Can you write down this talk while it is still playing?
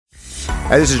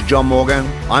Hey, this is John Morgan.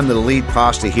 I'm the lead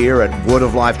pastor here at Word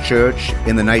of Life Church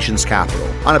in the nation's capital.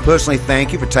 I want to personally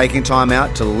thank you for taking time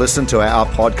out to listen to our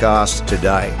podcast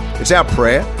today. It's our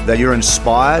prayer that you're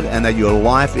inspired and that your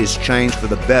life is changed for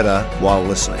the better while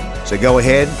listening. So go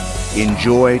ahead,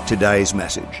 enjoy today's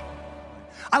message.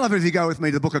 I love it if you go with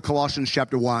me to the book of Colossians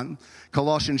chapter 1.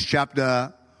 Colossians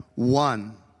chapter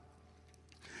 1.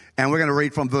 And we're going to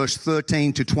read from verse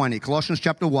 13 to 20. Colossians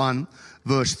chapter 1,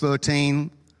 verse 13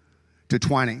 to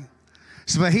 20.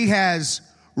 So he has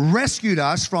rescued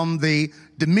us from the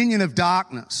dominion of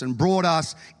darkness and brought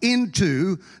us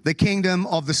into the kingdom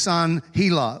of the Son he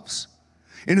loves,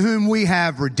 in whom we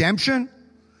have redemption,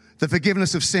 the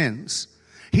forgiveness of sins.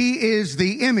 He is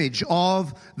the image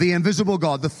of the invisible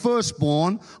God, the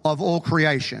firstborn of all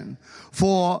creation.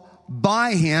 For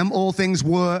by him all things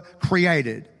were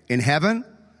created, in heaven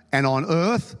and on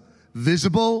earth,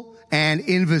 visible and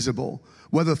invisible,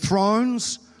 whether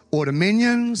thrones or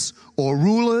dominions, or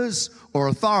rulers, or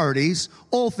authorities,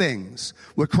 all things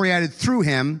were created through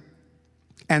him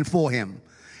and for him.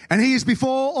 And he is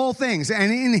before all things,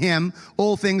 and in him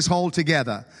all things hold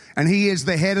together. And he is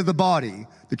the head of the body,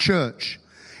 the church.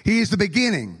 He is the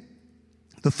beginning,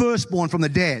 the firstborn from the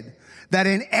dead, that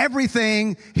in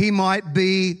everything he might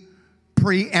be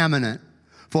preeminent.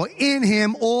 For in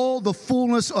him all the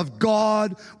fullness of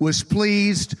God was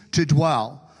pleased to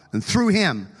dwell, and through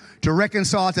him to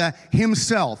reconcile to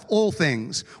himself all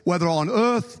things, whether on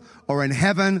earth or in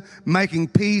heaven, making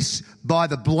peace by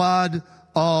the blood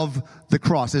of the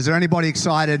cross. Is there anybody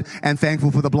excited and thankful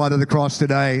for the blood of the cross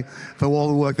today, for all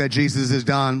the work that Jesus has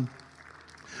done?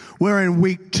 We're in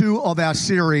week 2 of our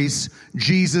series,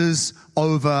 Jesus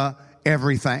Over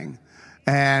Everything.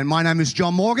 And my name is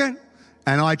John Morgan,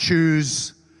 and I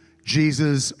choose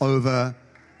Jesus over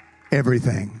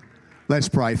everything. Let's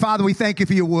pray. Father, we thank you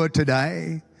for your word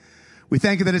today. We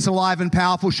thank you that it's alive and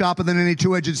powerful, sharper than any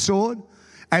two-edged sword,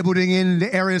 able to get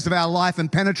into areas of our life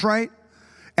and penetrate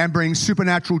and bring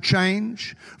supernatural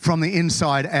change from the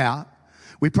inside out.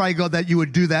 We pray, God, that you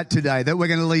would do that today, that we're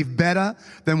going to leave better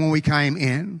than when we came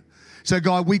in. So,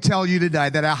 God, we tell you today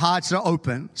that our hearts are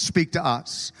open. Speak to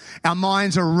us. Our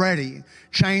minds are ready.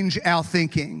 Change our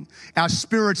thinking. Our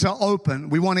spirits are open.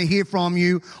 We want to hear from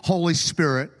you, Holy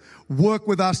Spirit. Work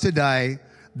with us today.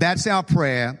 That's our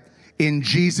prayer. In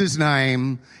Jesus'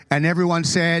 name. And everyone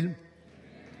said,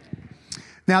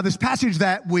 now this passage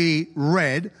that we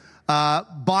read,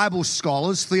 Bible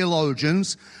scholars,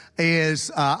 theologians,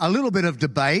 is a little bit of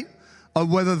debate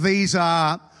of whether these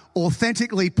are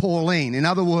authentically Pauline. In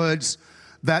other words,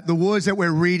 that the words that we're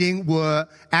reading were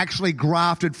actually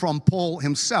grafted from Paul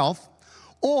himself,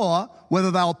 or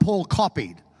whether they were Paul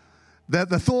copied.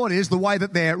 The thought is the way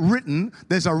that they're written,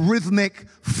 there's a rhythmic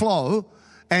flow.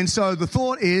 And so the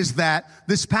thought is that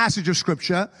this passage of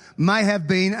Scripture may have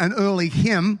been an early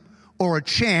hymn or a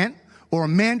chant or a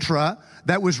mantra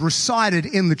that was recited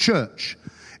in the church.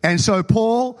 And so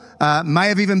Paul may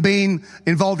have even been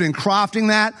involved in crafting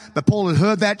that, but Paul had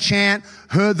heard that chant,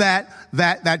 heard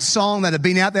that song that had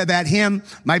been out there, that hymn,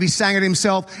 maybe sang it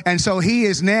himself. And so he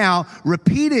is now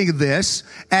repeating this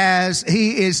as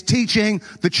he is teaching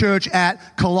the church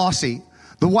at Colossae.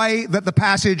 The way that the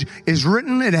passage is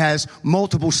written, it has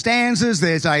multiple stanzas.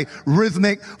 There's a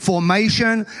rhythmic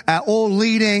formation, all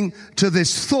leading to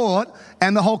this thought.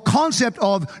 And the whole concept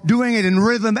of doing it in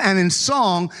rhythm and in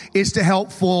song is to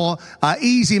help for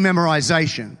easy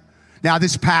memorization. Now,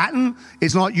 this pattern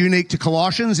is not unique to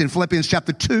Colossians. In Philippians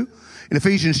chapter 2, in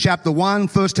Ephesians chapter 1,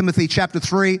 1 Timothy chapter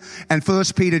 3, and 1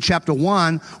 Peter chapter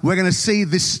 1, we're going to see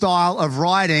this style of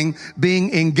writing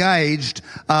being engaged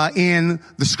in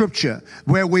the Scripture,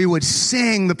 where we would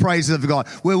sing the praises of God,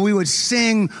 where we would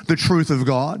sing the truth of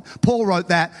God. Paul wrote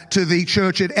that to the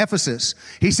church at Ephesus.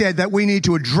 He said that we need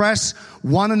to address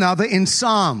one another in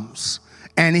psalms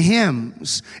and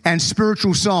hymns and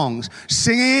spiritual songs,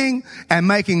 singing and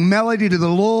making melody to the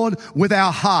Lord with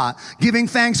our heart, giving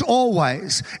thanks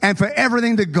always and for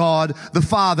everything to God the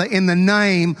Father in the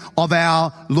name of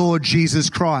our Lord Jesus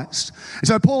Christ.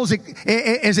 So Paul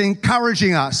is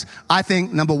encouraging us, I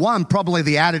think, number one, probably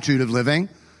the attitude of living.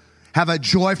 Have a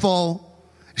joyful,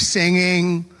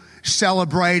 singing,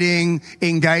 celebrating,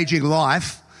 engaging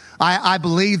life. I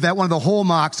believe that one of the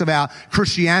hallmarks of our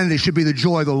Christianity should be the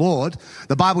joy of the Lord.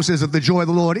 The Bible says that the joy of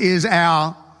the Lord is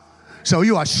our... So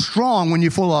you are strong when you're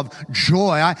full of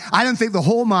joy. I don't think the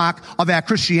hallmark of our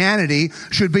Christianity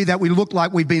should be that we look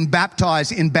like we've been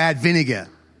baptized in bad vinegar.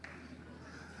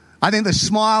 I think the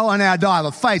smile on our dial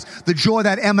of face, the joy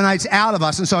that emanates out of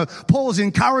us. And so Paul's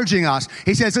encouraging us.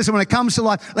 He says, listen, when it comes to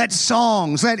life, let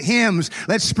songs, let hymns,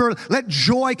 let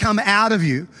joy come out of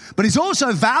you. But he's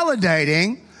also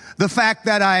validating the fact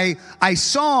that a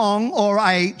song or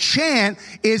a chant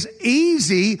is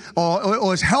easy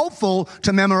or is helpful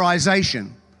to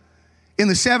memorization. In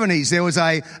the 70s, there was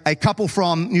a couple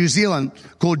from New Zealand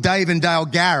called Dave and Dale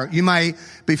Garrett. You may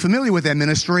be familiar with their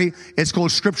ministry. It's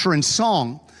called Scripture and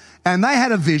Song. And they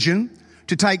had a vision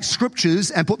to take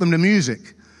scriptures and put them to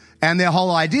music. And their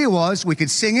whole idea was we could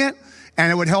sing it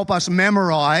and it would help us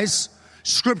memorize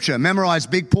Scripture, memorize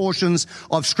big portions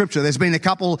of Scripture. There's been a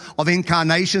couple of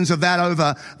incarnations of that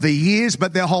over the years,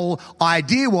 but their whole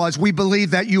idea was we believe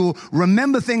that you'll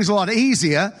remember things a lot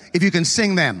easier if you can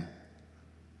sing them.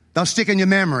 They'll stick in your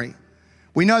memory.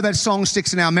 We know that song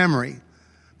sticks in our memory.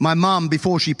 My mum,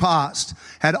 before she passed,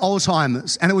 had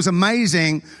Alzheimer's, and it was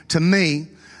amazing to me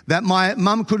that my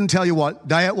mum couldn't tell you what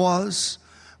day it was.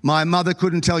 My mother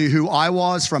couldn't tell you who I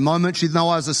was. For a moment, she'd know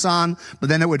I was a son, but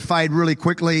then it would fade really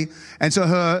quickly. And so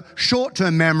her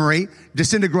short-term memory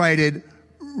disintegrated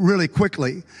really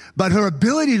quickly. But her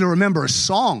ability to remember a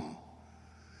song,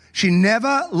 she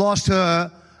never lost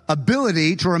her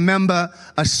ability to remember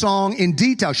a song in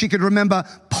detail. She could remember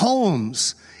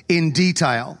poems in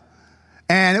detail.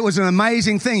 And it was an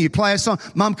amazing thing. You play a song,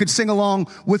 Mum could sing along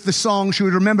with the song. She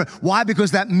would remember. Why?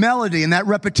 Because that melody and that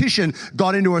repetition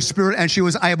got into her spirit and she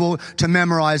was able to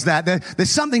memorize that. There's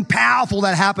something powerful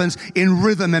that happens in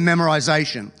rhythm and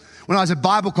memorization. When I was at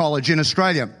Bible college in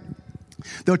Australia,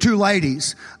 there were two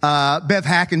ladies, Bev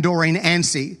Hack and Doreen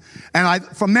Ansey. And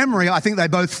from memory, I think they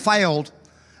both failed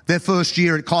their first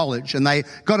year at college, and they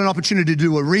got an opportunity to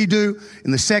do a redo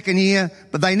in the second year,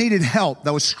 but they needed help.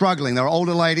 They were struggling. They were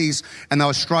older ladies, and they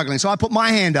were struggling. So I put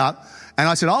my hand up, and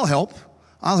I said, I'll help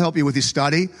you with your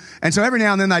study. And so every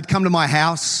now and then they'd come to my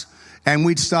house, and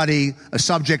we'd study a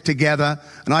subject together,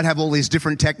 and I'd have all these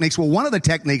different techniques. Well, one of the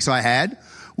techniques I had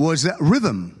was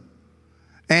rhythm.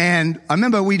 And I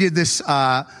remember we did this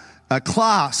a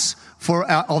class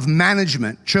of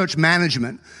management, church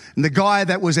management. And the guy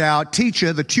that was our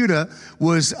teacher, the tutor,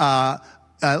 was a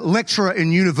lecturer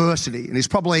in university. And he's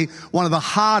probably one of the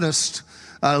hardest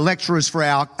lecturers for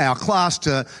our class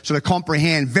to sort of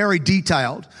comprehend, very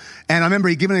detailed. And I remember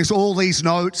he giving us all these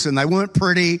notes, and they weren't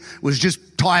pretty. It was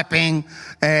just typing.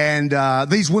 And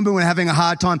these women were having a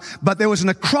hard time. But there was an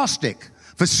acrostic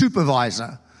for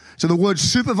supervisor. So the word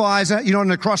supervisor, you know what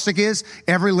an acrostic is?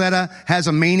 Every letter has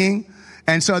a meaning.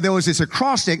 And so there was this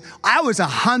acrostic. I was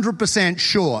 100%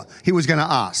 sure he was going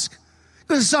to ask.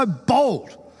 Because it's so bold,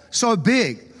 so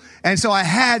big. And so I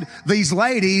had these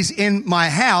ladies in my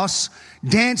house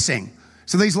dancing.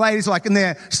 So these ladies are like in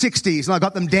their 60s, and I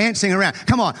got them dancing around.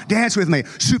 Come on, dance with me.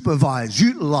 Supervise,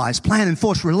 utilize, plan,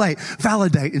 enforce, relate,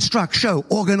 validate, instruct, show,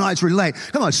 organize, relate.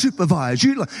 Come on, supervise,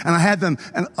 utilize. And I had them,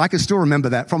 and I can still remember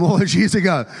that from all those years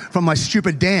ago, from my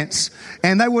stupid dance.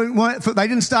 And they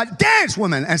didn't start, dance,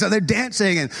 women. And so they're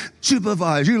dancing and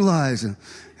supervise, utilize.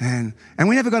 And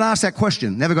we never got asked that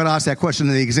question. Never got asked that question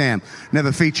in the exam.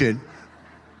 Never featured.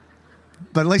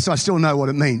 But at least I still know what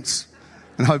it means.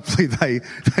 And hopefully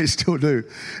they still do.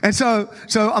 And so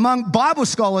among Bible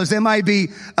scholars, there may be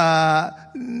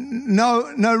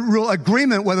no real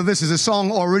agreement whether this is a song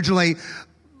or originally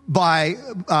by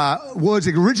words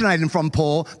that originated from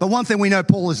Paul. But one thing we know,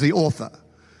 Paul is the author.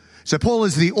 So Paul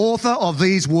is the author of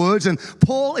these words, and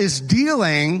Paul is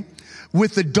dealing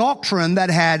with the doctrine that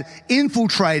had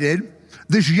infiltrated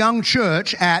this young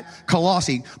church at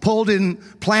Colossae. Paul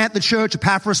didn't plant the church.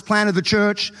 Epaphras planted the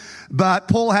church. But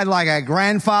Paul had like a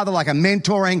grandfather, like a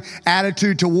mentoring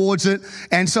attitude towards it.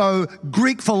 And so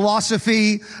Greek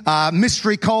philosophy,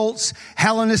 mystery cults,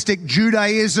 Hellenistic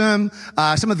Judaism,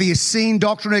 some of the Essene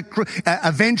doctrine,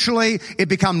 eventually it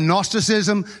became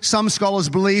Gnosticism. Some scholars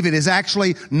believe it is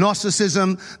actually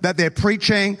Gnosticism that they're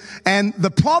preaching. And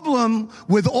the problem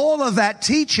with all of that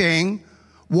teaching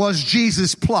was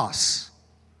Jesus plus.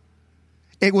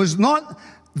 It was not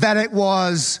that it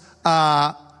was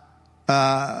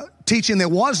teaching there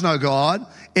was no God.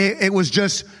 It was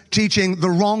just teaching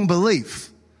the wrong belief.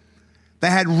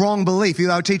 They had wrong belief. They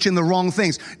were teaching the wrong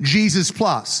things. Jesus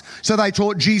plus. So they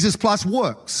taught Jesus plus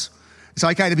works. It's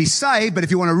okay to be saved, but if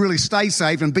you want to really stay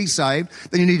saved and be saved,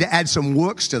 then you need to add some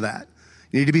works to that.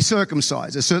 You need to be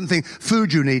circumcised. There's certain thing,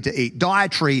 food you need to eat,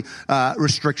 dietary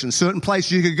restrictions, certain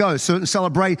places you could go, certain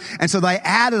celebrate. And so they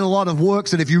added a lot of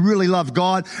works that if you really love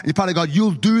God and you're part of God,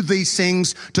 you'll do these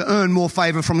things to earn more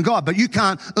favor from God. But you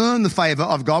can't earn the favor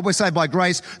of God. We're saved by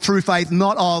grace through faith,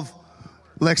 not of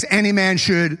lest any man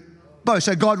should boast.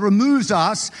 So God removes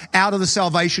us out of the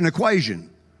salvation equation.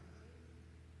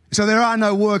 So there are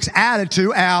no works added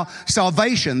to our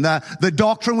salvation. The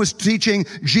doctrine was teaching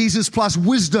Jesus plus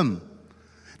wisdom.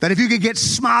 That if you could get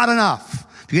smart enough,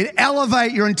 if You can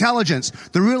elevate your intelligence.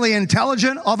 The really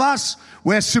intelligent of us,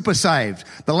 we're super saved.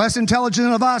 The less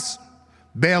intelligent of us,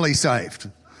 barely saved.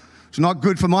 It's not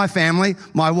good for my family.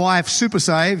 My wife, super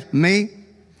saved. Me,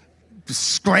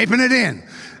 scraping it in.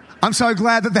 I'm so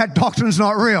glad that doctrine's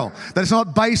not real, that it's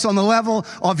not based on the level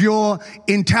of your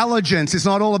intelligence. It's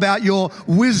not all about your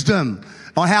wisdom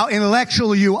or how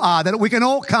intellectual you are, that we can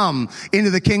all come into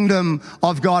the kingdom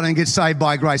of God and get saved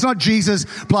by grace. Not Jesus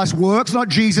plus works, not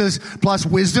Jesus plus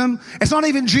wisdom. It's not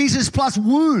even Jesus plus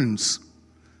wounds.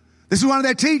 This is one of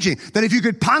their teaching, that if you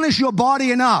could punish your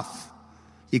body enough,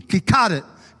 you could cut it,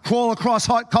 crawl across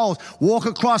hot coals, walk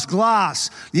across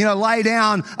glass, lay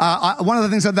down. One of the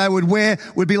things that they would wear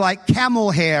would be like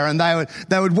camel hair, and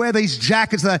they would wear these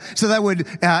jackets so they would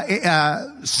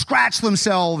scratch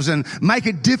themselves and make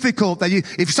it difficult. That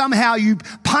if somehow you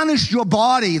punished your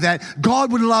body, that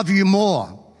God would love you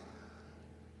more.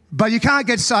 But you can't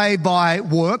get saved by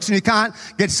works, and you can't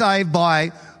get saved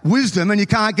by wisdom, and you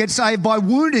can't get saved by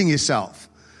wounding yourself.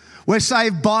 We're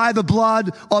saved by the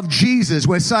blood of Jesus.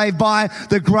 We're saved by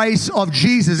the grace of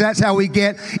Jesus. That's how we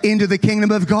get into the kingdom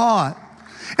of God.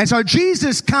 And so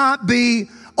Jesus can't be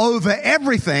over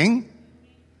everything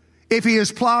if he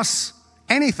is plus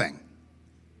anything.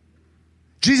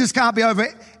 Jesus can't be over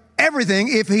everything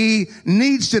if he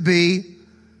needs to be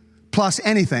plus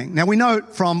anything. Now we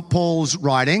note from Paul's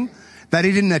writing that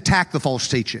he didn't attack the false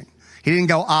teaching. He didn't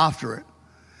go after it.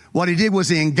 What he did was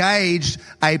he engaged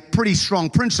a pretty strong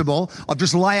principle of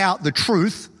just lay out the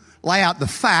truth, lay out the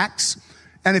facts,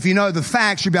 and if you know the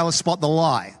facts, you'll be able to spot the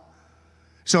lie.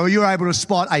 So you're able to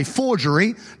spot a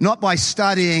forgery, not by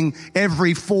studying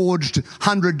every forged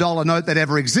 $100 note that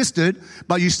ever existed,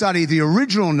 but you study the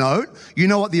original note. You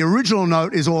know what the original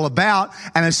note is all about,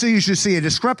 and as soon as you see a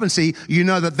discrepancy, you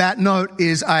know that note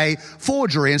is a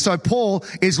forgery. And so Paul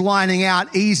is lining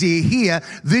out easy here.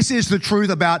 This is the truth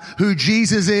about who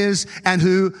Jesus is and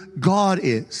who God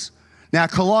is. Now,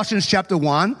 Colossians chapter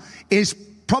 1 is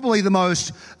probably the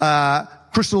most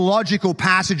Christological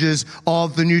passages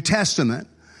of the New Testament.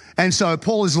 And so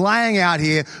Paul is laying out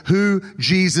here who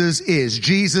Jesus is.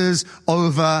 Jesus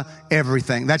over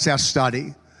everything. That's our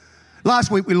study.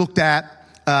 Last week we looked at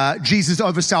Jesus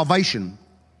over salvation.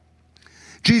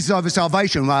 Jesus over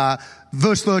salvation.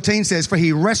 Verse 13 says, "For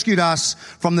he rescued us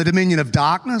from the dominion of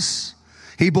darkness.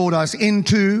 He brought us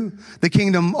into the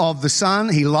kingdom of the Son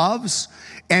he loves,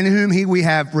 and in whom we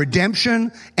have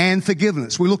redemption and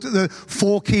forgiveness." We looked at the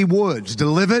 4 key words: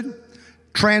 delivered,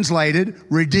 translated,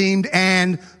 redeemed,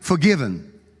 and forgiven.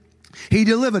 He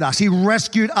delivered us. He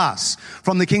rescued us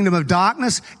from the kingdom of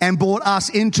darkness and brought us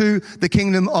into the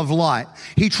kingdom of light.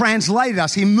 He translated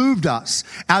us. He moved us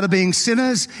out of being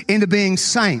sinners into being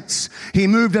saints. He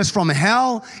moved us from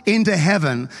hell into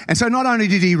heaven. And so not only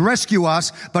did he rescue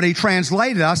us, but he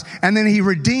translated us, and then he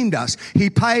redeemed us. He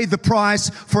paid the price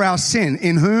for our sin,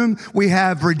 in whom we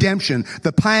have redemption,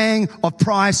 the paying of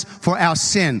price for our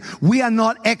sin. We are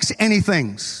not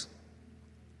ex-anythings.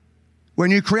 We're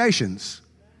new creations.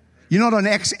 You're not an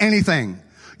ex-anything.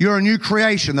 You're a new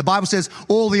creation. The Bible says,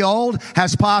 all the old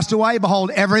has passed away.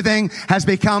 Behold, everything has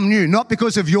become new. Not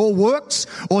because of your works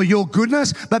or your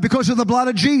goodness, but because of the blood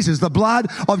of Jesus. The blood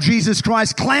of Jesus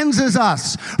Christ cleanses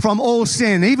us from all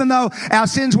sin. Even though our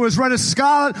sins were as red as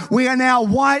scarlet, we are now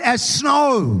white as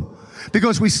snow,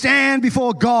 because we stand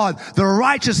before God, the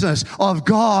righteousness of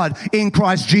God in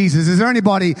Christ Jesus. Is there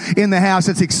anybody in the house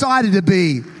that's excited to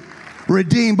be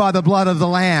redeemed by the blood of the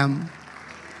Lamb?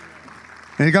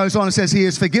 And it goes on and says, he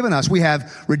has forgiven us. We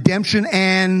have redemption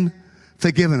and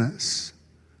forgiveness.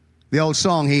 The old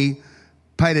song, he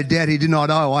paid a debt he did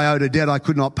not owe. I owed a debt I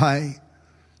could not pay.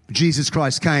 Jesus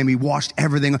Christ came. He washed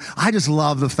everything. I just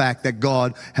love the fact that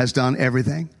God has done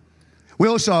everything. We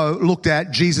also looked at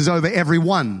Jesus over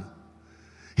everyone.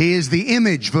 He is the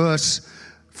image, verse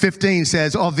 15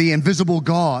 says, of the invisible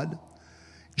God.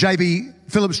 J.B.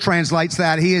 Phillips translates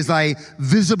that he is a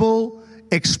visible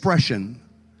expression.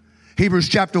 Hebrews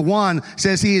chapter 1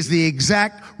 says he is the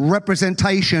exact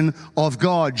representation of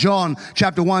God. John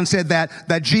chapter 1 said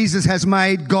that Jesus has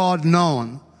made God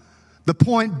known. The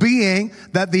point being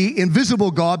that the invisible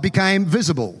God became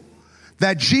visible.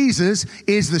 That Jesus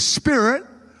is the Spirit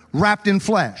wrapped in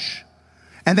flesh.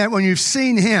 And that when you've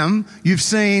seen him, you've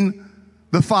seen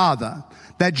the Father.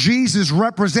 That Jesus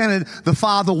represented the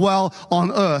Father well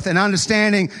on earth. And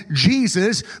understanding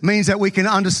Jesus means that we can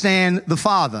understand the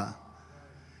Father.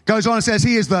 Goes on and says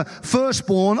he is the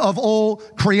firstborn of all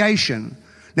creation.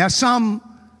 Now some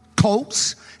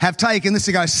cults have taken this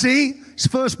to go, see, he's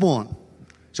firstborn.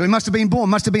 So he must have been born,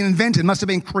 must have been invented, must have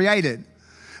been created.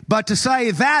 But to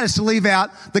say that is to leave out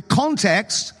the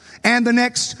context and the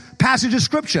next passage of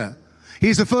Scripture. He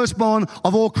is the firstborn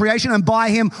of all creation, and by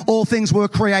him all things were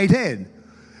created.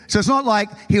 So it's not like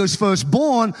he was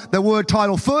firstborn. The word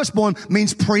title firstborn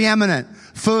means preeminent,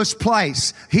 first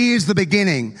place. He is the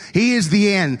beginning. He is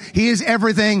the end. He is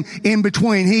everything in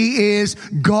between. He is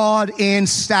God in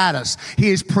status.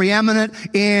 He is preeminent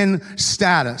in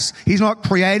status. He's not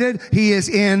created. He is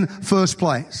in first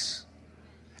place.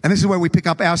 And this is where we pick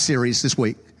up our series this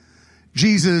week.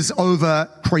 Jesus over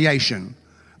creation.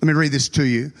 Let me read this to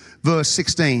you. Verse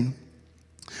 16.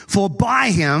 For by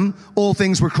him all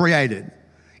things were created,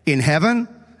 in heaven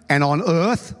and on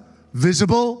earth,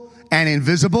 visible and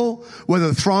invisible,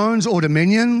 whether thrones or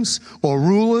dominions or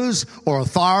rulers or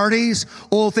authorities,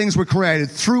 all things were created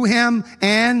through him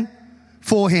and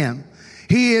for him.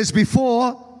 He is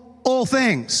before all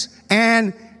things,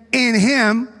 and in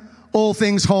him all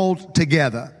things hold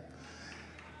together.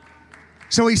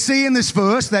 So we see in this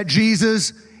verse that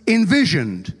Jesus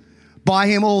envisioned. By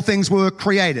him all things were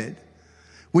created.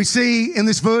 We see in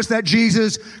this verse that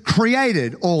Jesus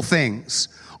created all things.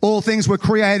 All things were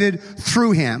created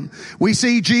through him. We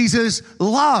see Jesus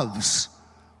loves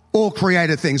all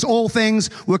created things. All things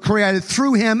were created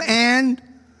through him and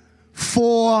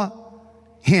for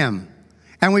him.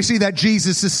 And we see that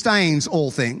Jesus sustains all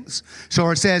things. So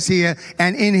it says here,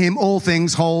 and in him all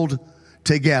things hold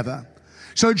together.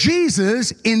 So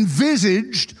Jesus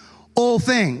envisaged all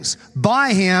things.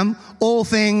 By him all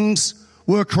things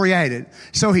were created.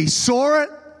 So he saw it,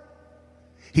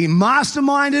 he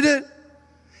masterminded it,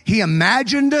 he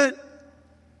imagined it,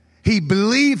 he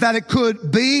believed that it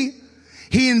could be.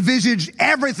 He envisaged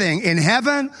everything in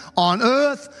heaven, on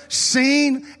earth,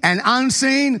 seen and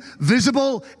unseen,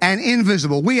 visible and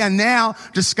invisible. We are now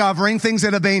discovering things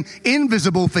that have been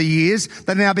invisible for years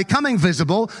that are now becoming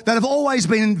visible, that have always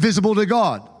been visible to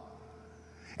God.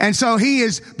 And so he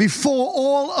is before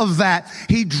all of that.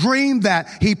 He dreamed that.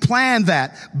 He planned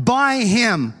that. By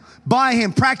him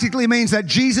practically means that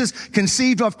Jesus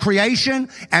conceived of creation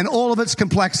and all of its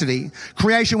complexity.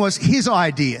 Creation was his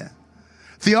idea.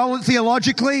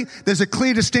 Theologically, there's a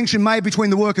clear distinction made between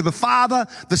the work of the Father,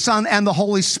 the Son, and the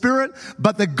Holy Spirit.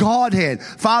 But the Godhead,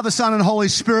 Father, Son, and Holy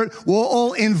Spirit, were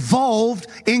all involved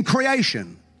in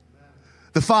creation.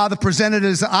 The Father presented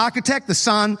as the architect. The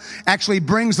Son actually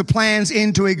brings the plans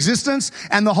into existence.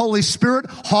 And the Holy Spirit,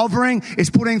 hovering, is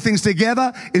putting things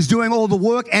together, is doing all the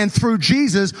work. And through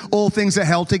Jesus, all things are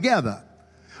held together.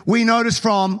 We notice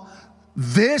from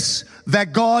this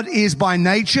that God is by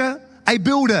nature a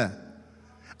builder.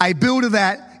 A builder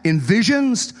that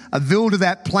envisions, a builder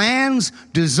that plans,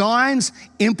 designs,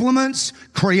 implements,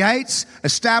 creates,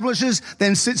 establishes,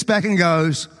 then sits back and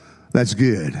goes, that's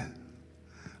good.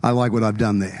 I like what I've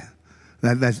done there.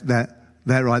 That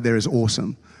right there is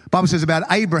awesome. The Bible says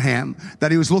about Abraham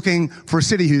that he was looking for a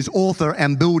city whose author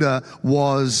and builder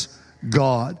was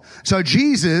God. So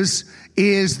Jesus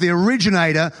is the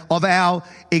originator of our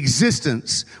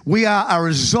existence. We are a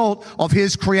result of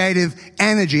his creative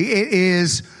energy. It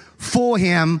is for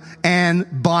him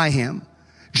and by him.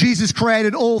 Jesus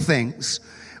created all things.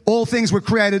 All things were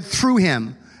created through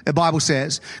him. The Bible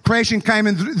says creation came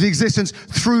into existence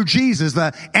through Jesus.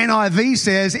 The NIV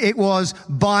says it was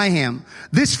by him.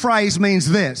 This phrase means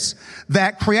this,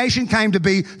 that creation came to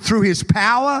be through his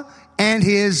power and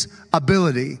his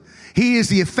ability. He is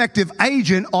the effective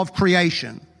agent of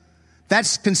creation.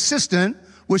 That's consistent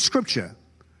with Scripture.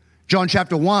 John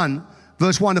chapter 1,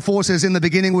 verse 1-4 says, in the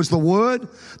beginning was the Word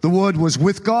was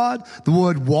with God, the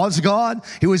Word was God,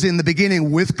 he was in the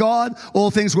beginning with God,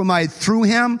 all things were made through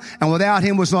him, and without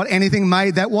him was not anything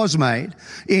made that was made.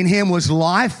 In him was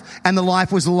life, and the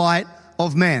life was the light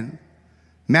of men.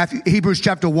 Hebrews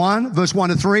chapter 1, verse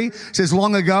 1-3 says,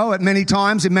 long ago, at many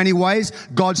times, in many ways,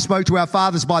 God spoke to our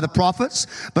fathers by the prophets,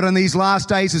 but in these last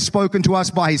days has spoken to us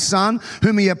by his Son,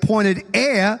 whom he appointed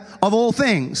heir of all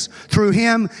things. Through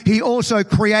him, he also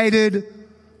created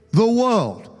the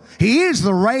world. He is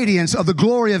the radiance of the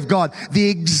glory of God, the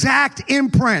exact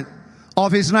imprint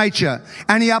of his nature.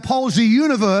 And he upholds the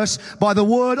universe by the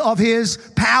word of his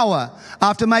power.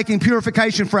 After making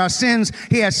purification for our sins,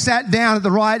 he has sat down at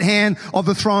the right hand of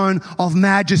the throne of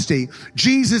majesty.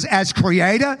 Jesus as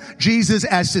creator, Jesus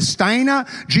as sustainer,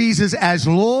 Jesus as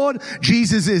Lord,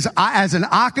 Jesus is as an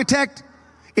architect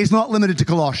is not limited to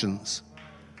Colossians.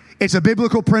 It's a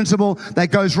biblical principle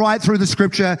that goes right through the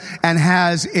scripture and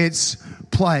has its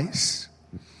place.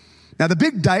 Now, the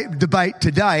big debate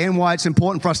today, and why it's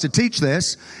important for us to teach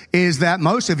this, is that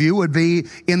most of you would be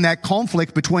in that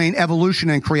conflict between evolution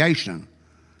and creation.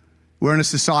 We're in a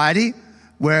society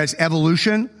where it's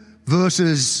evolution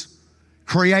versus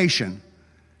creation.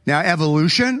 Now,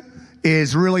 evolution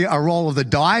is really a roll of the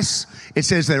dice. It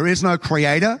says there is no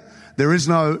creator. There is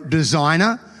no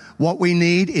designer. What we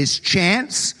need is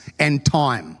chance and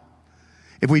time.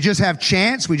 If we just have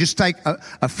chance, we just take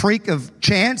a freak of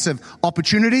chance, of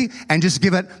opportunity, and just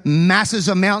give it massive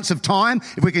amounts of time.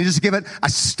 If we can just give it a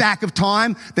stack of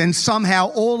time, then somehow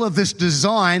all of this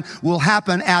design will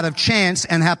happen out of chance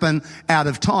and happen out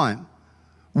of time.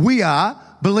 We are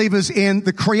believers in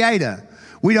the Creator.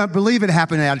 We don't believe it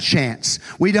happened out of chance.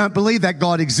 We don't believe that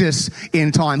God exists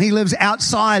in time. He lives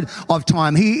outside of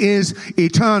time. He is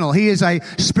eternal. He is a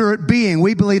spirit being.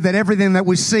 We believe that everything that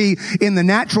we see in the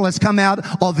natural has come out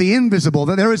of the invisible,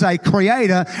 that there is a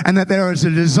creator and that there is a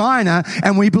designer,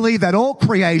 and we believe that all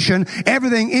creation,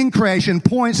 everything in creation,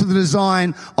 points to the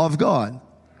design of God.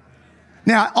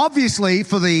 Now, obviously,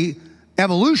 for the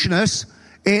evolutionists,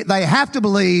 they have to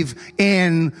believe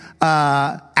in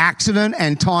accident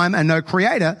and time and no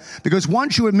creator, because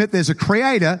once you admit there's a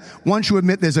creator, once you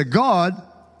admit there's a God,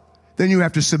 then you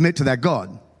have to submit to that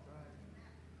God.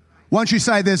 Once you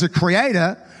say there's a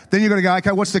creator, then you've got to go,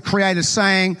 okay, what's the creator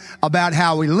saying about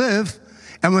how we live?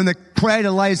 And when the creator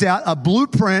lays out a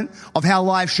blueprint of how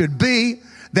life should be,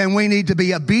 then we need to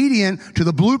be obedient to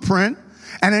the blueprint.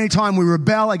 And anytime we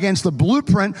rebel against the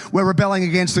blueprint, we're rebelling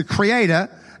against the creator.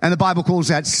 And the Bible calls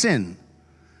that sin.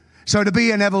 So to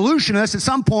be an evolutionist, at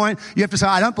some point, you have to say,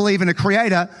 I don't believe in a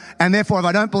creator, and therefore if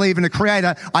I don't believe in a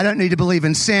creator, I don't need to believe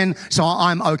in sin, so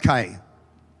I'm okay.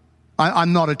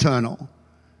 I'm not eternal.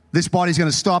 This body's going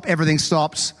to stop, everything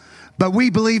stops. But we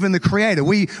believe in the creator.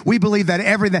 We believe that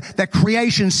that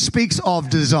creation speaks of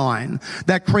design,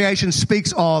 that creation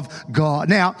speaks of God.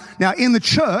 Now in the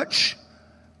church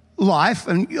life,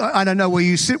 and I don't know where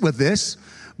you sit with this,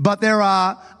 but there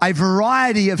are a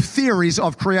variety of theories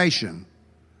of creation.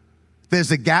 There's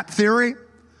the gap theory.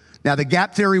 Now, the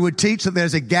gap theory would teach that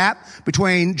there's a gap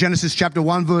between Genesis chapter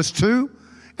 1, verse 2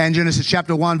 and Genesis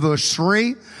chapter 1, verse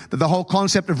 3, that the whole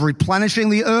concept of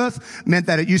replenishing the earth meant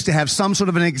that it used to have some sort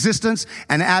of an existence,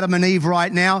 and Adam and Eve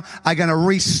right now are going to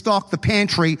restock the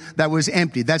pantry that was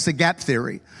empty. That's the gap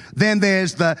theory. Then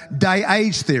there's the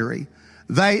day-age theory.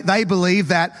 They believe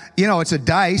that, it's a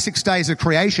day, 6 days of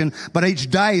creation, but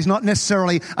each day is not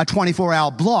necessarily a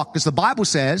 24-hour block, because the Bible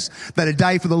says that a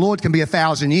day for the Lord can be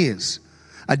 1,000 years.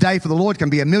 A day for the Lord can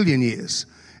be 1,000,000 years.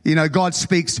 God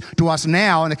speaks to us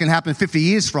now, and it can happen 50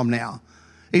 years from now,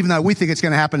 even though we think it's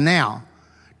going to happen now.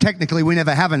 Technically, we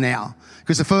never have a now,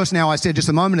 because the first now I said just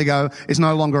a moment ago is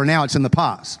no longer a now, it's in the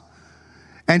past.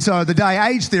 And so the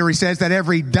day-age theory says that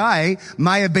every day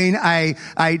may have been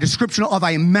a description of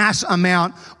a mass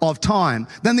amount of time.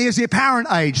 Then there's the apparent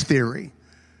age theory.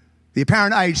 The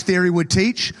apparent age theory would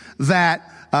teach that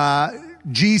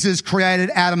Jesus created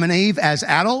Adam and Eve as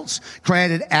adults,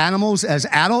 created animals as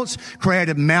adults,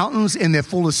 created mountains in their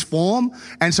fullest form.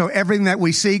 And so everything that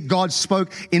we see, God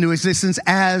spoke into existence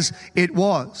as it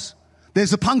was.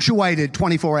 There's a punctuated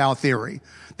 24-hour theory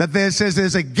that says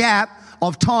there's a gap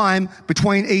of time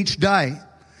between each day.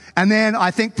 And then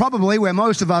I think probably where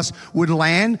most of us would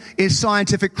land is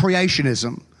scientific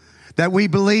creationism. That we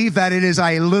believe that it is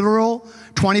a literal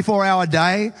 24-hour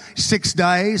day, 6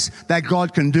 days, that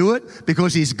God can do it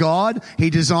because He's God,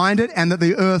 He designed it, and that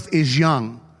the earth is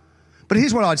young. But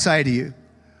here's what I'd say to you.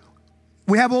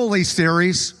 We have all these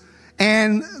theories,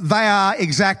 and they are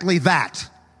exactly that.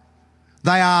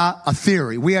 They are a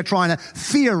theory. We are trying to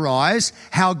theorize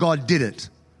how God did it.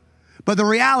 But the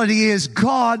reality is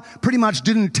God pretty much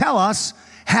didn't tell us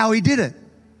how He did it.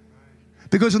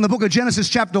 Because in the book of Genesis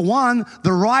chapter 1,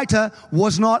 the writer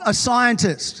was not a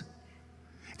scientist.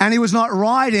 And he was not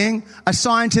writing a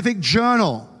scientific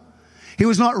journal. He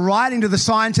was not writing to the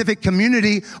scientific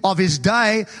community of his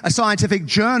day a scientific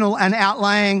journal and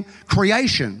outlaying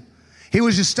creation. He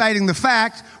was just stating the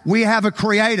fact, we have a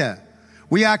creator.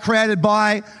 We are created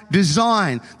by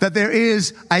design, that there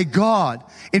is a God.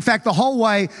 In fact, the whole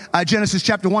way Genesis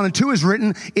chapter 1 and 2 is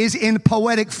written is in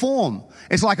poetic form.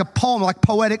 It's like a poem, like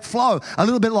poetic flow. A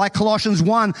little bit like Colossians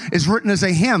 1 is written as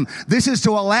a hymn. This is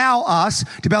to allow us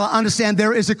to be able to understand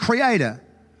there is a creator.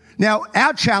 Now,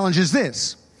 our challenge is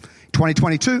this.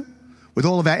 2022, with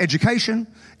all of our education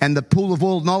and the pool of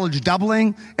world knowledge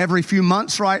doubling every few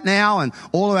months right now, and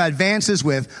all of our advances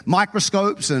with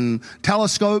microscopes and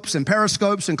telescopes and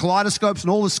periscopes and kaleidoscopes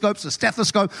and all the scopes, the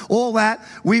stethoscope, all that,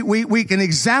 we can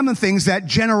examine things that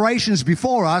generations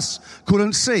before us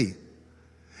couldn't see.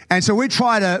 And so we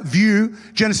try to view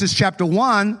Genesis chapter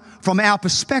 1 from our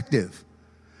perspective.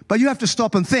 But you have to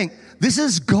stop and think, this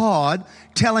is God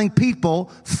telling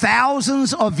people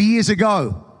thousands of years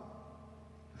ago.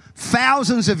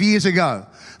 Thousands of years ago.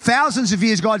 Thousands of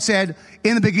years God said,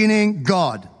 in the beginning,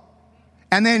 God.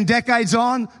 And then decades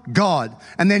on, God.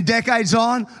 And then decades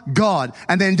on, God.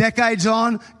 And then decades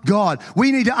on, God.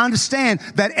 We need to understand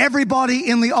that everybody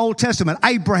in the Old Testament,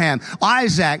 Abraham,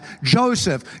 Isaac,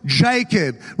 Joseph,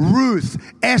 Jacob, Ruth,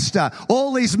 Esther,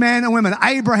 all these men and women,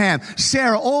 Abraham,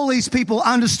 Sarah, all these people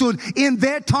understood in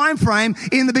their time frame,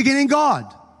 in the beginning,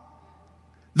 God.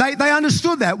 They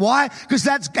understood that. Why? Because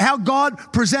that's how God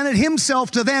presented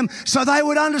himself to them so they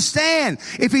would understand.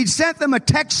 If he'd sent them a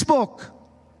textbook,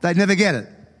 they'd never get it.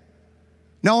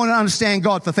 No one would understand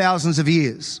God for thousands of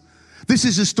years. This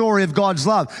is the story of God's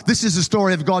love. This is the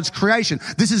story of God's creation.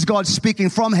 This is God speaking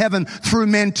from heaven through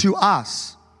men to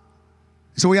us.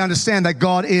 So we understand that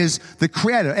God is the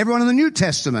creator. Everyone in the New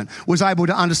Testament was able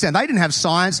to understand. They didn't have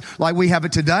science like we have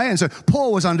it today. And so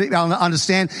Paul was able to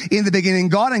understand in the beginning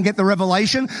God and get the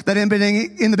revelation that in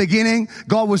the beginning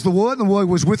God was the Word, and the Word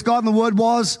was with God, and the Word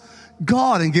was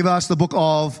God, and give us the book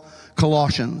of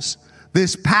Colossians.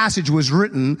 This passage was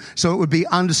written so it would be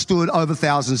understood over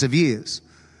thousands of years.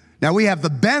 Now we have the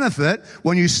benefit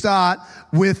when you start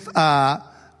with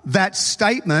that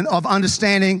statement of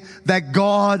understanding that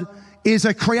God is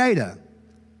a creator.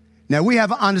 Now we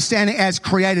have an understanding as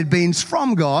created beings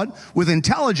from God with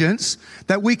intelligence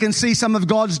that we can see some of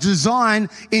God's design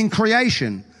in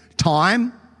creation.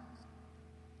 Time,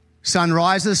 sun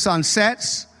rises, sun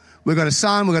sets. We've got a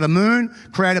sun, we've got a moon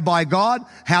created by God.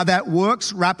 How that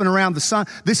works, wrapping around the sun.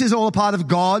 This is all a part of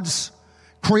God's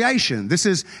creation. This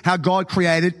is how God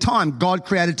created time. God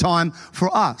created time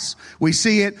for us. We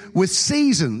see it with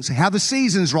seasons, how the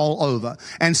seasons roll over.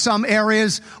 And some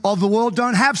areas of the world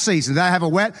don't have seasons. They have a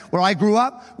wet, where I grew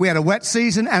up, we had a wet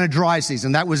season and a dry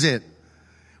season. That was it.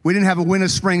 We didn't have a winter,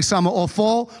 spring, summer, or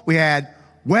fall. We had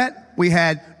wet, we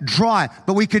had dry.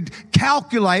 But we could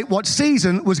calculate what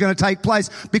season was going to take place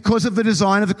because of the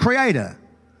design of the Creator.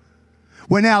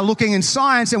 We're now looking in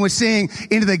science and we're seeing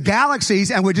into the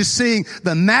galaxies and we're just seeing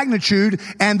the magnitude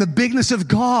and the bigness of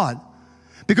God.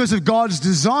 Because of God's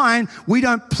design, we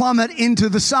don't plummet into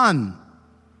the sun.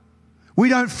 We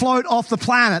don't float off the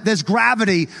planet. There's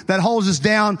gravity that holds us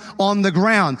down on the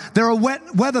ground. There are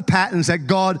weather patterns that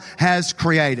God has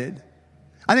created.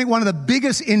 I think one of the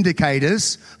biggest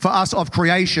indicators for us of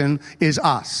creation is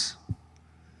us.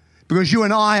 Because you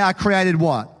and I are created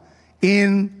what?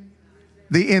 In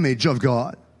the image of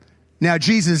God. Now,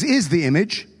 Jesus is the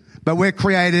image, but we're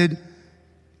created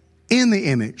in the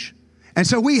image. And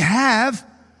so we have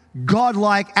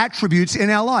God-like attributes in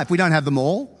our life. We don't have them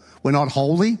all. We're not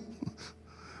holy.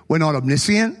 We're not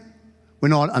omniscient. We're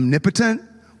not omnipotent.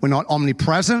 We're not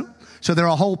omnipresent. So there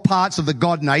are whole parts of the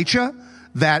God nature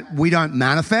that we don't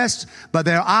manifest, but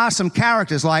there are some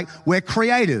characters like we're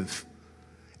creative.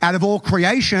 Out of all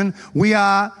creation, we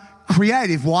are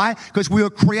creative. Why? Because we were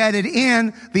created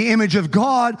in the image of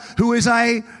God, who is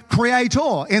a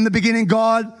creator. In the beginning,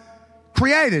 God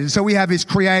created. So we have his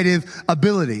creative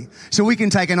ability. So we can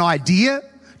take an idea,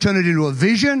 turn it into a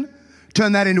vision,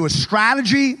 turn that into a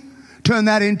strategy, turn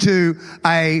that into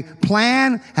a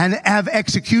plan and have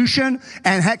execution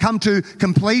and come to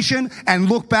completion and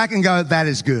look back and go, that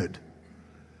is good.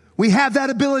 We have that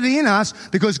ability in us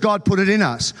because God put it in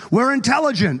us. We're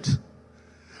intelligent.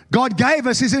 God gave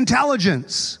us his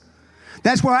intelligence.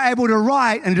 That's why we're able to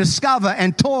write and discover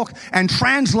and talk and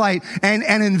translate and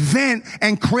invent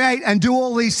and create and do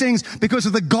all these things because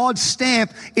of the God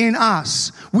stamp in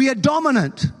us. We are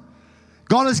dominant.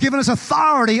 God has given us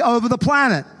authority over the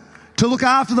planet, to look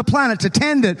after the planet, to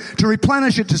tend it, to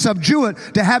replenish it, to subdue it,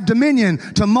 to have dominion,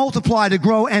 to multiply, to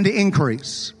grow, and to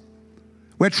increase.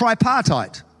 We're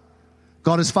tripartite.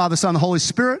 God is Father, Son, and Holy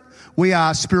Spirit. We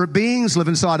are spirit beings, live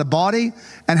inside a body,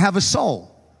 and have a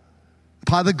soul.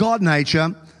 Part of the God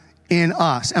nature in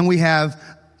us. And we have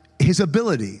his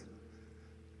ability.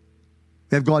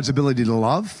 We have God's ability to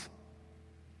love.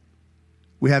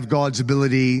 We have God's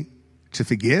ability to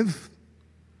forgive.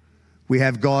 We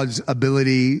have God's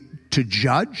ability to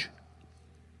judge.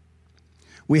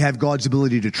 We have God's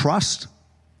ability to trust,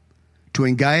 to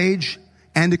engage,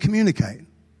 and to communicate.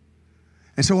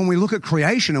 And so when we look at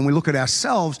creation and we look at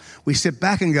ourselves, we sit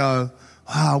back and go,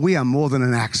 wow, we are more than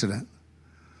an accident.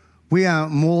 We are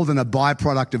more than a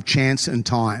byproduct of chance and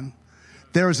time.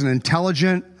 There is an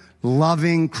intelligent,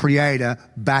 loving creator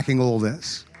backing all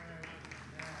this.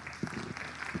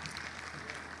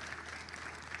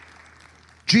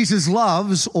 Jesus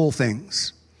loves all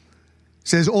things.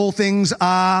 Says all things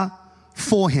are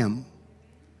for him.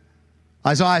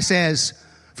 Isaiah says,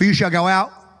 for you shall go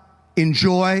out in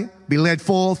joy, be led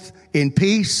forth in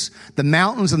peace. The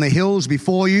mountains and the hills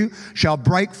before you shall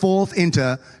break forth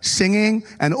into singing,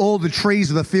 and all the trees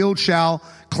of the field shall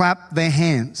clap their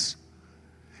hands.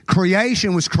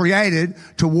 Creation was created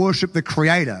to worship the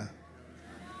Creator.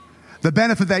 The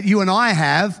benefit that you and I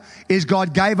have is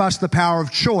God gave us the power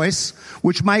of choice,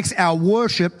 which makes our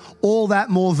worship all that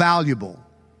more valuable.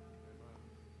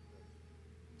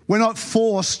 We're not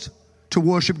forced to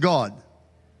worship God.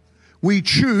 We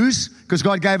choose, because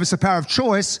God gave us the power of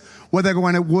choice, whether we're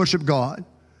going to worship God.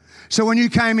 So when you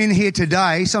came in here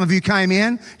today, some of you came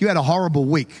in, you had a horrible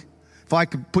week. If I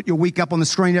could put your week up on the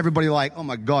screen, everybody like, oh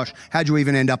my gosh, how'd you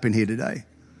even end up in here today?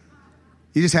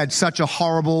 You just had such a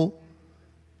horrible,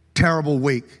 terrible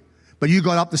week. But you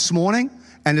got up this morning,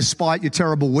 and despite your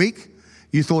terrible week,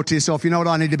 you thought to yourself, you know what,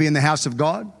 I need to be in the house of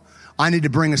God. I need to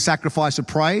bring a sacrifice of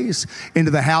praise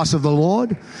into the house of the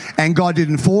Lord. And God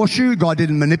didn't force you. God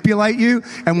didn't manipulate you.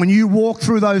 And when you walked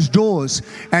through those doors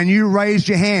and you raised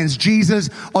your hands,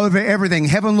 Jesus over everything,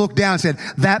 heaven looked down and said,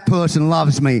 that person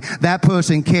loves me. That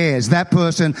person cares. That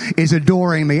person is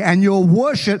adoring me. And your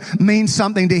worship means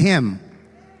something to him.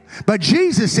 But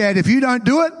Jesus said, if you don't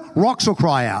do it, rocks will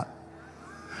cry out.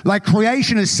 Like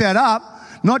creation is set up,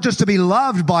 not just to be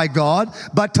loved by God,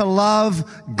 but to love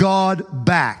God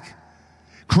back.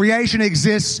 Creation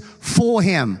exists for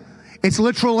him. It's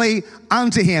literally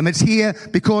unto him. It's here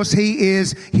because he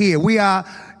is here. We are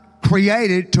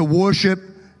created to worship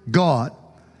God.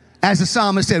 As the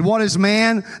psalmist said, what is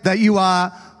man that you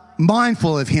are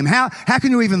mindful of him? How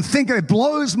can you even think of it? It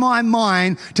blows my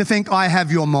mind to think I have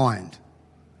your mind.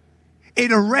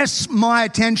 It arrests my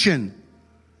attention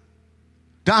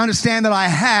to understand that I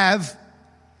have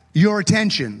your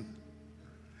attention.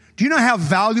 Do you know how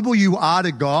valuable you are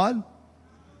to God?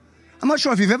 I'm not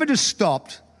sure if you've ever just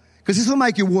stopped, because this will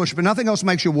make you worship, and nothing else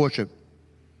makes you worship.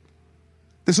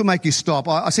 This will make you stop.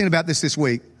 I've seen about this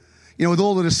week, with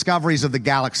all the discoveries of the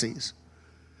galaxies,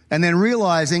 and then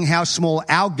realizing how small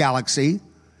our galaxy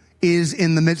is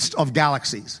in the midst of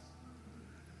galaxies.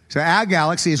 So our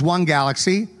galaxy is one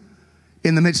galaxy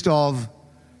in the midst of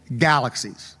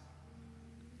galaxies.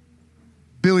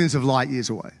 Billions of light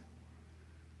years away.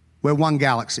 We're one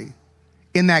galaxy.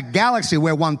 In that galaxy,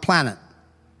 we're one planet.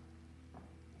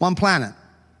 One planet.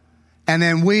 And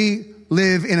then we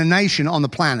live in a nation on the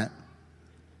planet.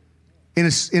 In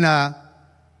a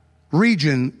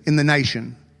region in the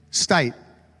nation. State.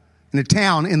 In a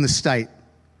town in the state.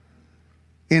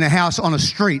 In a house on a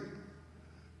street.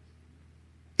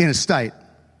 In a state.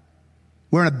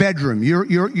 We're in a bedroom.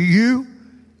 You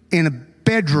in a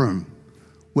bedroom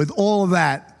with all of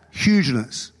that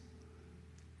hugeness.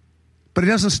 But it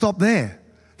doesn't stop there.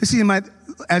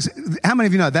 How many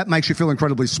of you know that makes you feel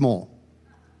incredibly small?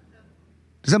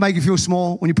 Does that make you feel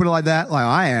small when you put it like that? Like,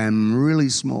 I am really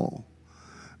small.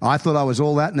 I thought I was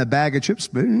all that in a bag of chips,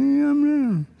 but I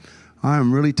am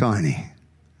really tiny.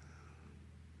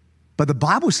 But the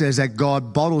Bible says that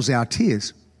God bottles our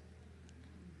tears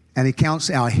and he counts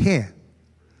our hair.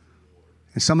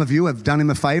 And some of you have done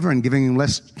him a favor and giving him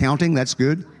less counting. That's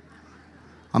good.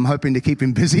 I'm hoping to keep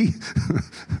him busy.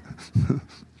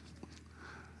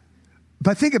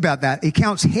 But think about that. He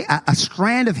counts hair, a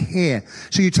strand of hair.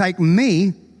 So you take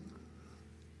me,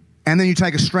 and then you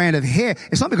take a strand of hair.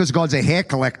 It's not because God's a hair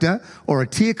collector or a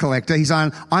tear collector. He's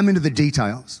saying, I'm into the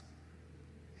details.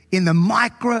 In the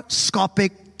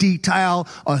microscopic detail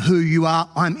of who you are,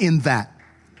 I'm in that.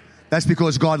 That's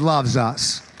because God loves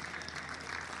us.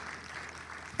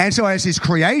 And so as his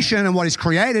creation and what he's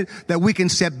created, that we can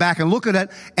step back and look at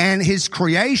it, and his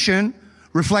creation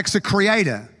reflects the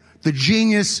creator, the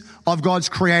genius of God's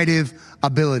creative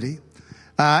ability.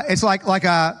 It's like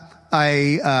an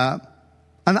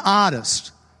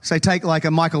artist. Say take like a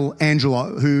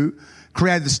Michelangelo who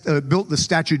built the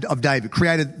statue of David,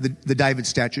 created the David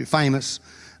statue, famous.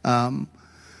 And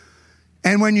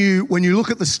when you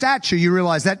look at the statue, you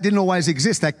realize that didn't always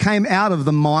exist. That came out of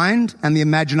the mind and the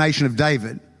imagination of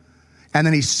David. And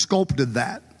then he sculpted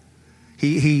that.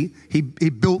 He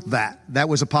built that. That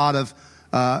was a part of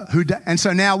and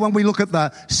so now when we look at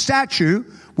the statue,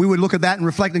 we would look at that and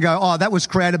reflect and go, oh, that was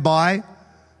created by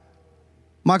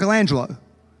Michelangelo.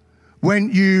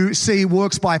 When you see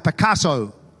works by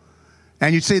Picasso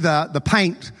and you see the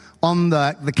paint on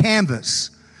the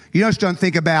canvas, you just don't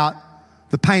think about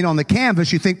the paint on the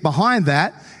canvas. You think behind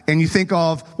that and you think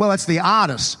of, well, that's the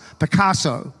artist,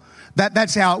 Picasso.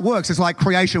 That's how it works. It's like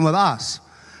creation with us.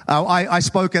 I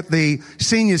spoke at the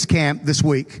seniors camp this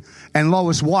week, and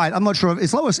Lois White, I'm not sure,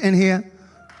 is Lois in here?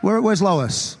 Where's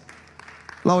Lois?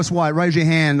 Lois White, raise your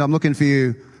hand. I'm looking for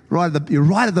you. You're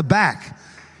right at the back.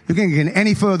 You can't get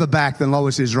any further back than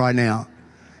Lois is right now.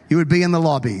 You would be in the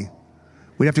lobby.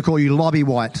 We'd have to call you Lobby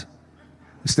White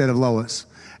instead of Lois.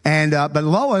 And but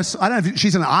Lois, I don't know if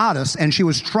she's an artist, and she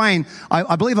was trained,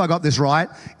 I believe I got this right,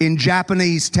 in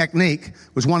Japanese technique,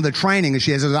 was one of the training that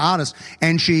she has as an artist,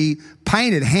 and she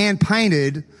hand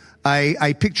painted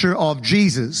a picture of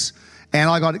Jesus. And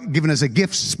I got given as a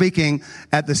gift speaking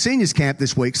at the seniors camp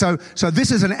this week. So this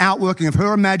is an outworking of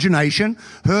her imagination,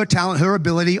 her talent, her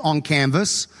ability on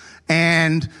canvas.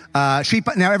 And now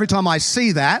every time I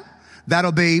see that,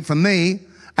 that'll be, for me,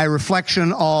 a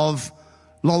reflection of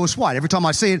Lois White. Every time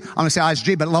I see it, I'm going to say,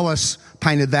 ISG, but Lois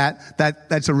painted that.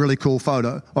 That's a really cool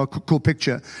photo or cool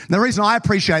picture. And the reason I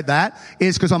appreciate that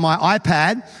is because on my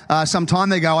iPad, some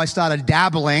time ago, I started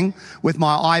dabbling with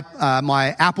my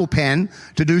Apple Pen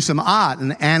to do some art.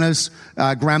 And Anna's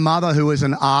grandmother, who is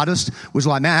an artist, was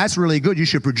like, man, that's really good. You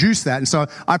should produce that. And so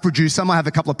I produced some. I have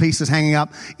a couple of pieces hanging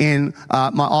up in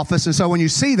my office. And so when you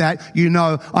see that, you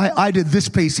know, I did this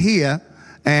piece here.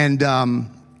 And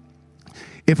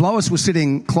if Lois was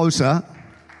sitting closer,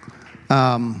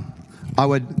 I'm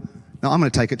going to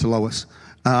take it to Lois.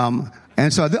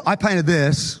 And so I painted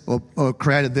this, or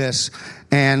created this,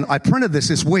 and I printed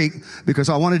this week because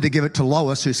I wanted to give it to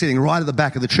Lois, who's sitting right at the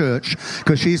back of the church,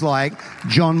 because she's like,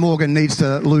 John Morgan needs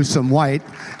to lose some weight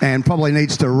and probably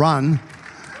needs to run.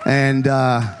 And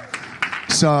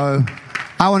so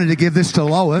I wanted to give this to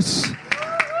Lois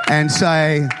and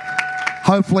say,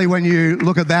 hopefully when you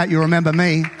look at that, you remember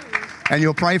me. And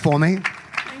you'll pray for me.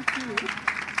 Thank you.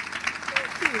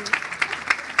 Thank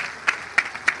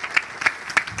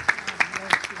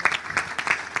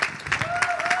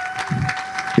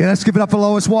you. Yeah, let's give it up for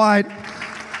Lois White,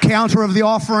 counter of the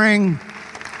offering,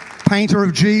 painter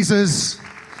of Jesus,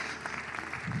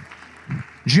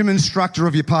 gym instructor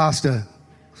of your pastor.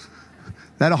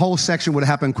 That whole section would have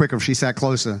happened quicker if she sat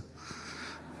closer.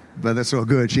 But that's all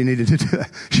good. She needed to do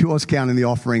that. She was counting the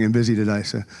offering and busy today,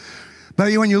 so... But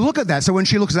when you look at that, so when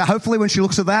she looks at that, hopefully when she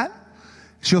looks at that,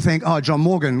 she'll think, oh, John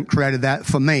Morgan created that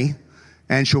for me,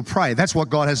 and she'll pray. That's what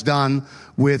God has done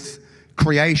with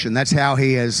creation. That's how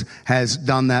he has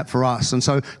done that for us. And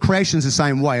so creation's the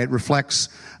same way. It reflects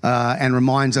and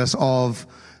reminds us of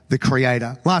the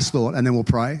Creator. Last thought, and then we'll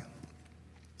pray.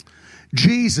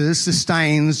 Jesus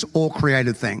sustains all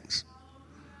created things.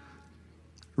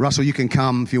 Russell, you can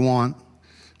come if you want.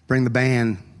 Bring the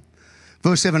band.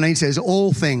 Verse 17 says,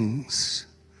 all things.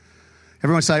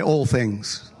 Everyone say all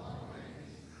things.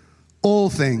 All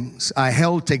things are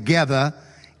held together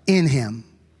in him.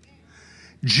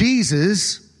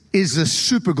 Jesus is the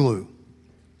super glue.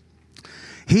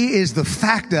 He is the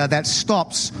factor that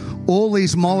stops all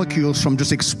these molecules from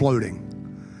just exploding.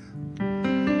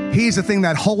 He is the thing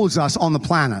that holds us on the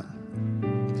planet.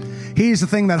 He is the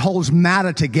thing that holds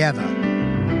matter together.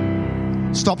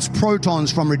 Stops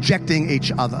protons from rejecting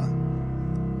each other.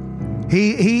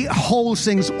 He holds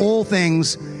things, all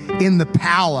things, in the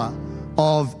power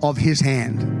of his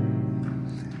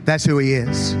hand. That's who he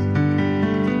is.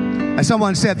 As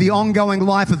someone said, the ongoing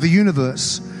life of the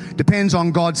universe depends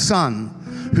on God's Son,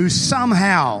 who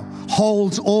somehow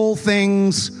holds all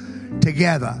things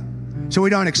together. So we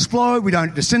don't explode, we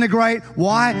don't disintegrate.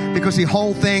 Why? Because he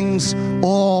holds things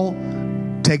all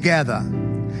together.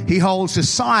 He holds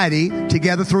society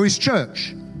together through his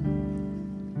church.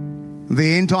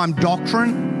 The end-time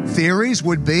doctrine theories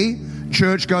would be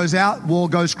church goes out,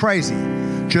 world goes crazy.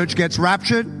 Church gets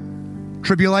raptured,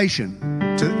 tribulation.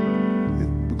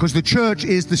 Because the church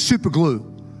is the super glue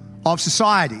of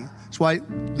society. That's why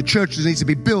the church needs to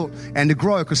be built and to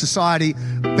grow, because society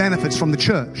benefits from the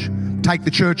church. Take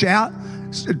the church out,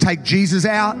 take Jesus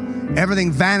out,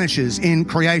 everything vanishes in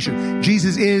creation.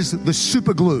 Jesus is the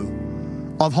super glue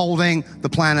of holding the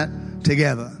planet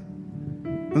together.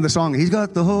 And the song, he's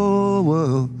got the whole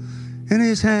world in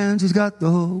his hands. He's got the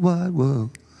whole wide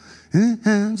world in his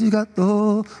hands. He's got the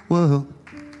whole world.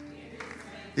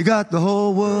 He got the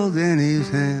whole world in his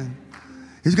hand.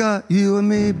 He's got you and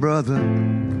me, brother.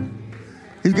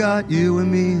 He's got you and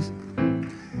me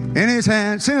in his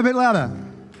hand. Sing a bit louder.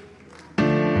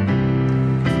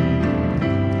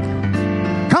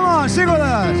 Come on, sing with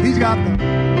us. He's got the...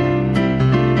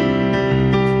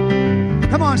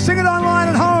 Come on, sing it online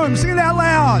at home. Sing it out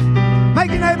loud.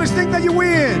 Make your neighbors think that you're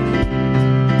weird.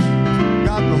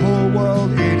 Got the whole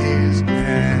world in his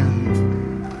hand.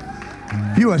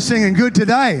 You are singing good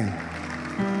today.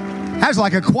 That's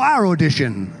like a choir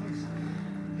audition.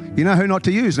 You know who not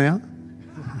to use now?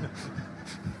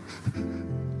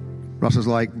 Russell's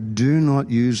like, do not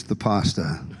use the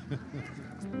pastor.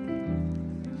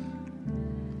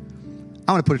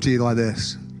 I want to put it to you like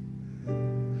this.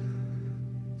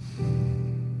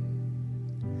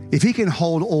 If he can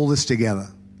hold all this together,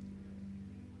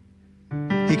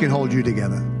 he can hold you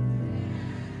together.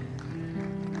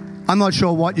 I'm not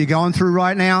sure what you're going through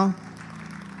right now.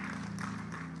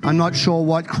 I'm not sure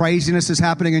what craziness is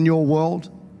happening in your world.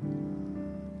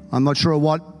 I'm not sure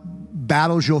what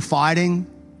battles you're fighting.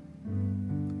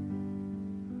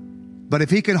 But if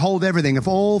he can hold everything, if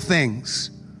all things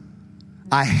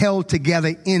are held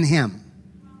together in him,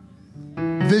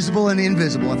 visible and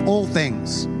invisible, if all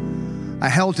things are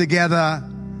held together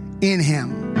in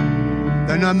him,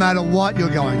 then no matter what you're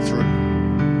going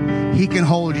through, he can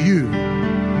hold you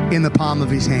in the palm of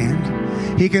his hand.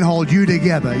 He can hold you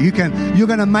together. You're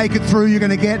going to make it through. You're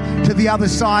going to get to the other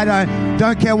side. I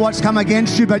don't care what's come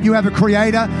against you, but you have a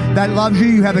creator that loves you.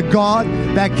 You have a God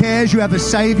that cares. You have a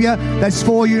Savior that's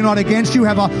for you, not against you. You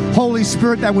have a Holy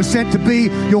Spirit that was sent to be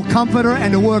your comforter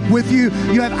and to work with you.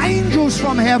 You have angels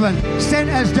from heaven sent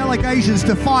as delegations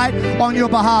to fight on your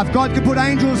behalf. God could put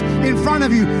angels in front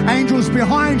of you, angels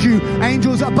behind you,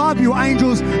 angels above you,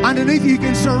 angels underneath you. He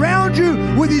can surround you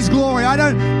with his glory. I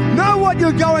don't know what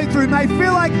you're going through. It may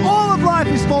feel like all of life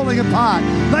is falling apart,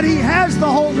 but he has the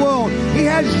whole world. He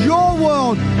has your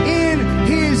world in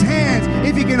his hands.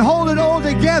 If he can hold it all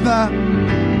together,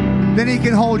 then he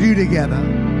can hold you together.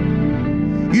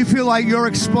 You feel like you're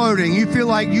exploding. You feel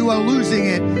like you are losing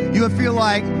it. You feel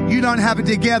like you don't have it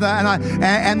together,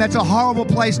 and that's a horrible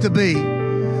place to be.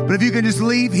 But if you can just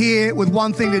leave here with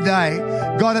one thing today,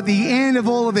 God, at the end of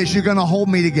all of this, you're going to hold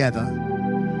me together.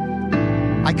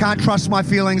 I can't trust my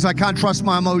feelings. I can't trust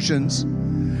my emotions.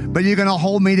 But you're going to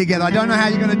hold me together. I don't know how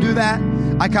you're going to do that.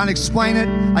 I can't explain it.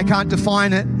 I can't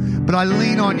define it. But I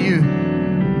lean on you.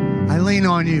 I lean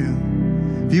on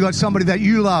you. If you got somebody that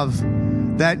you love,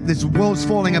 that this world's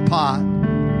falling apart,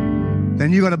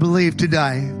 then you got to believe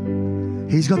today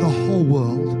he's got the whole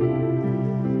world.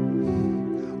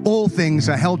 All things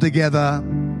are held together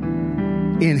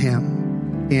in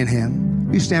him. In him.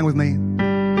 You stand with me.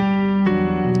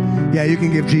 Yeah, you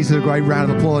can give Jesus a great round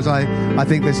of applause. I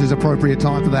think this is appropriate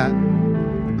time for that.